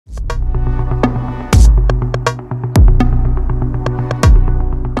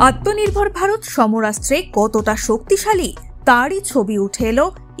আত্মনির্ভর ভারত সমরাস্ত্রে কতটা শক্তিশালী তারই ছবি উঠে এলো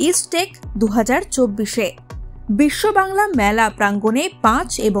ইস্টেক 2024-এ। বিশ্ব বাংলা মেলা প্রাঙ্গণে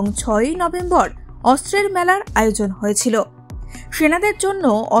 5 এবং 6 নভেম্বর অস্ত্রের মেলার আয়োজন হয়েছিল। সেনাদের জন্য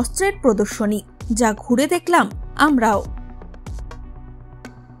অস্ত্রের প্রদর্শনী, যা ঘুরে দেখলাম আমরাও।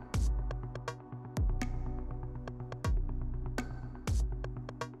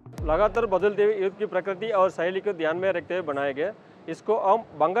 लगातार बदलते हुए युद्ध की प्रकृति और शैली को ध्यान में रखते हुए बनाया गया। इसको हम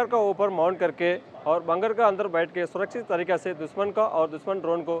बंकर का ऊपर माउंट करके और बंकर का अंदर बैठ के सुरक्षित तरीके से दुश्मन का और दुश्मन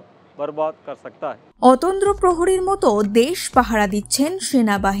ड्रोन को बर्बाद कर सकता है। অতন্দ্র প্রহরীর মতো দেশ পাহারা দিচ্ছেন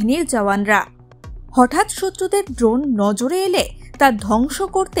সেনাবাহিনীর জওয়ানরা। হঠাৎ শত্রুদের ড্রোন নজরে এলে তা ধ্বংস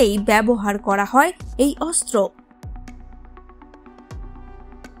করতেই ব্যবহার করা হয় এই অস্ত্র।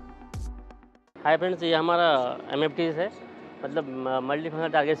 हाय फ्रेंड्स, ये हमारा MFTs है, मतलब मल्टी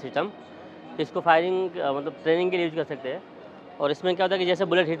फंक्शनल टारगेट सिस्टम। इसको फायरिंग मतलब ट्रेनिंग के लिए यूज कर सकते हैं। और इसमें क्या होता है कि जैसे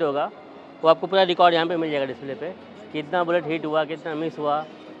बुलेट हिट होगा वो आपको पूरा रिकॉर्ड यहाँ पे मिल जाएगा डिस्प्ले पे, कितना बुलेट हिट हुआ, कितना मिस हुआ,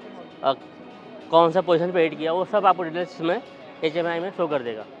 कौन सा पोजीशन पे हिट किया, वो सब आपको डिटेल्स में HMI में शो कर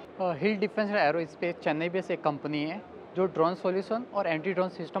देगा। हिल defence and aerospace Chennai base एक कंपनी है जो ड्रोन सॉल्यूशन और एंटी ड्रोन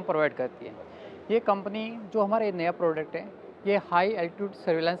सिस्टम प्रोवाइड करती है। ये कंपनी जो हमारा नया प्रोडक्ट है, ये हाई एल्टीट्यूड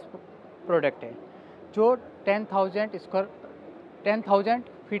सर्विलेंस प्रोडक्ट है जो 10,000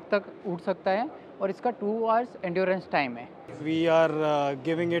 फीट तक उड़ सकता है और इसका 2 hours एंड्योरेंस टाइम है। We are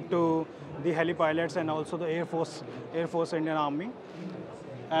giving it to the heli pilots and also the Air Force Indian Army,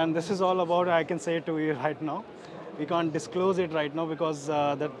 and this is all about, I can say to you right now. We can't disclose it right now because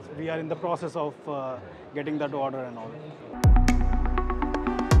that we are in the process of getting that order and all.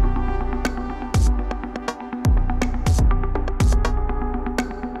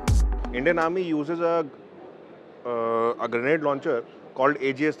 Indian Army uses a grenade launcher called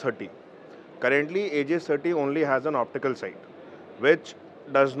AGS-30. Currently, AGS-30 only has an optical sight, which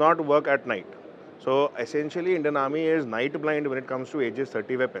does not work at night. So essentially, Indian Army is night blind when it comes to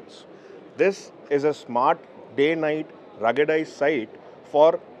AGS-30 weapons. This is a smart day-night ruggedized sight for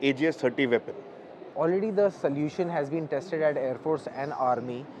AGS-30 weapon. Already the solution has been tested at Air Force and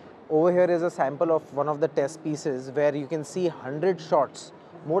Army. Over here is a sample of one of the test pieces where you can see 100 shots,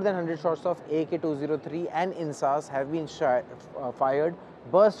 more than 100 shots of AK-203 and INSAS have been fired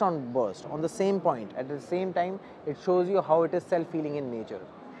burst on burst on the same point. At the same time, it shows you how it is self-healing in nature,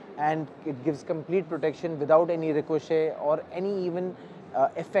 and it gives complete protection without any ricochet or any even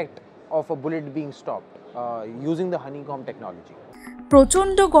effect of a bullet being stopped using the honeycomb technology.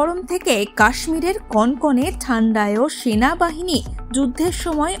 প্রচণ্ড গরম থেকে কাশ্মীরের কনকনে ঠান্ডায়ও সেনাবাহিনী যুদ্ধের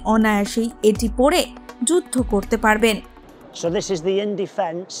সময় অনায়াসেই এটি পরে যুদ্ধ করতে পারবেন। So this is the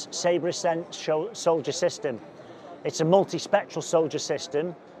in-defense Sabre Ascent soldier system. It's a multispectral soldier system,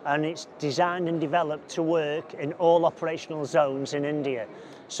 and it's designed and developed to work in all operational zones in India.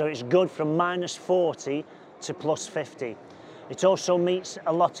 So it's good from -40 to +50. It also meets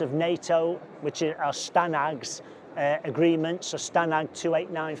a lot of NATO, which are our STANAGs agreements. So STANAG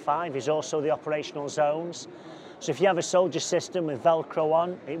 2895 is also the operational zones. So if you have a soldier system with Velcro on,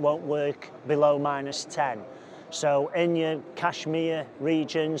 it won't work below -10. So in your Kashmir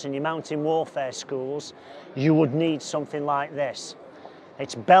regions and your mountain warfare schools, you would need something like this.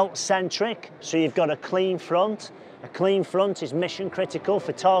 It's belt-centric, so you've got a clean front. A clean front is mission critical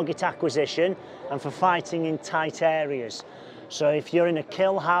for target acquisition and for fighting in tight areas. So if you're in a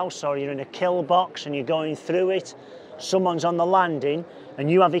kill house or you're in a kill box and you're going through it, someone's on the landing and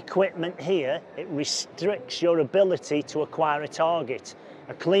you have equipment here, it restricts your ability to acquire a target.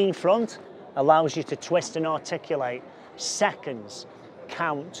 A clean front allows you to twist and articulate. Seconds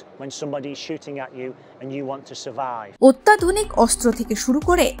count when somebody is shooting at you and you want to survive. অত্যাধুনিক অস্ত্র থেকে শুরু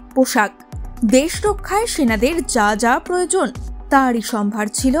করে পোশাক, দেশ রক্ষায় সেনাদের যা যা প্রয়োজন তারই সম্ভার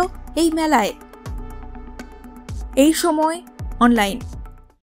ছিল এই মেলায়। এই সময় অনলাইন।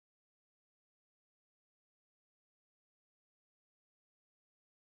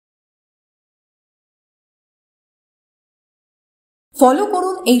 ফলো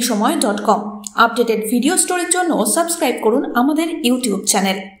করুন এইসময়.com। আপডেটেড ভিডিও স্টোরির জন্য সাবস্ক্রাইব করুন আমাদের ইউটিউব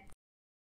চ্যানেল।